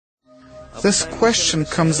This question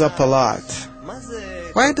comes up a lot.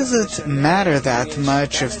 Why does it matter that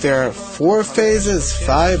much if there are 4 phases,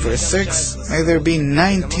 5 or 6? May there be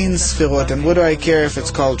 19 sfirot, and what do I care if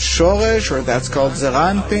it's called shoresh, or that's called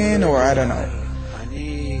zeranpin, or I don't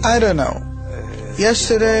know.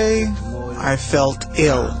 Yesterday, I felt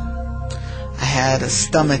ill. I had a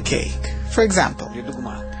stomach ache, for example.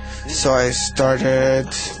 So I started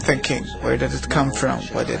thinking, where did it come from?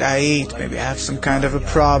 What did I eat? Maybe I have some kind of a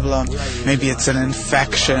problem. Maybe it's an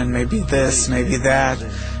infection. Maybe this, maybe that.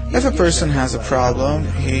 If a person has a problem,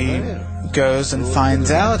 he goes and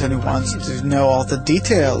finds out and he wants to know all the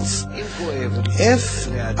details. If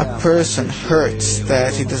a person hurts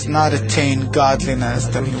that he does not attain godliness,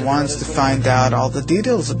 then he wants to find out all the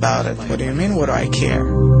details about it. What do you mean, what do I care?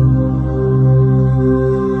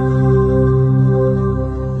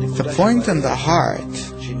 The point in the heart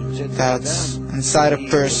that's inside a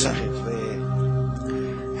person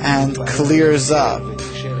and clears up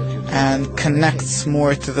and connects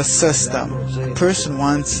more to the system. A person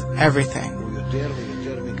wants everything.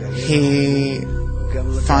 He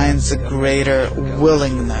finds a greater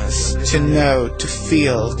willingness to know, to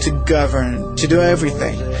feel, to govern, to do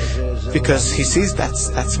everything. Because he sees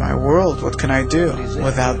that's my world. What can I do?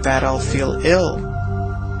 Without that I'll feel ill.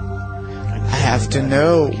 I have to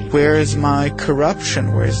know where is my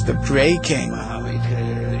corruption, where is the breaking.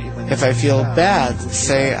 If I feel bad,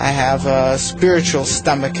 say I have a spiritual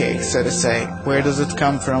stomachache, so to say, where does it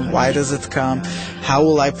come from? Why does it come? How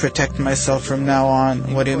will I protect myself from now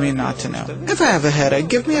on? What do you mean not to know? If I have a headache,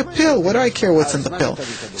 give me a pill. What do I care what's in the pill?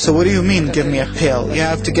 So what do you mean, give me a pill? You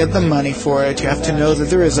have to get the money for it. You have to know that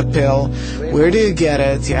there is a pill. Where do you get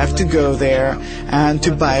it? You have to go there and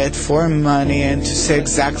to buy it for money and to say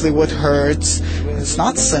exactly what hurts. It's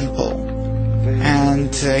not simple.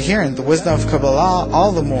 And here in the wisdom of Kabbalah,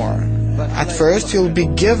 all the more. At first, you'll be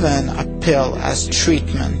given a pill as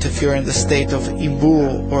treatment if you're in the state of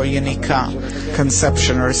ibur or yenika,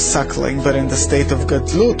 conception or suckling, but in the state of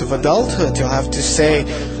gadlut, of adulthood, you'll have to say,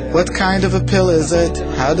 what kind of a pill is it?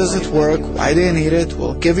 How does it work? Why do you need it?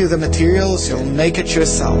 We'll give you the materials, you'll make it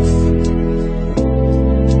yourself.